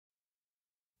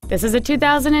This is a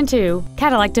 2002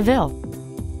 Cadillac DeVille.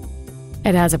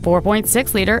 It has a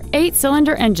 4.6-liter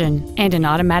 8-cylinder engine and an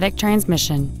automatic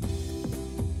transmission.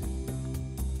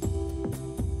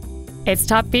 Its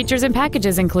top features and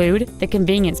packages include the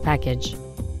convenience package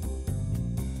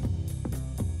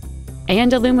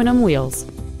and aluminum wheels.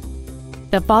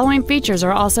 The following features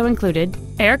are also included: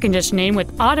 air conditioning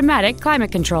with automatic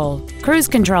climate control, cruise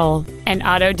control, an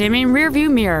auto-dimming rearview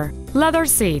mirror, leather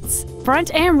seats,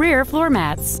 front and rear floor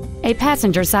mats, a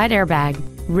passenger side airbag,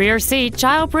 rear seat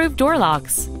child-proof door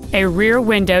locks, a rear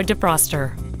window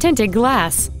defroster, tinted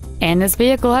glass, and this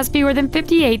vehicle has fewer than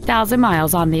 58,000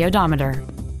 miles on the odometer.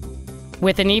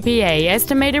 With an EPA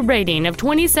estimated rating of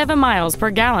 27 miles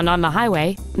per gallon on the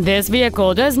highway, this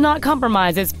vehicle does not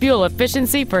compromise its fuel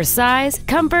efficiency for size,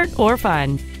 comfort, or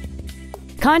fun.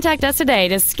 Contact us today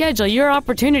to schedule your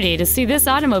opportunity to see this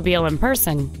automobile in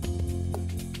person.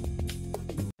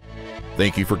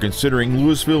 Thank you for considering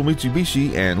Louisville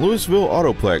Mitsubishi and Louisville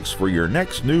Autoplex for your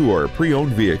next new or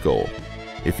pre-owned vehicle.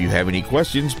 If you have any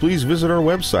questions, please visit our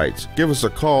websites, give us a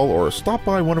call, or stop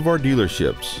by one of our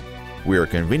dealerships. We are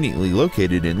conveniently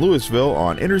located in Louisville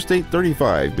on Interstate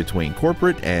 35 between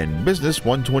Corporate and Business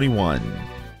 121.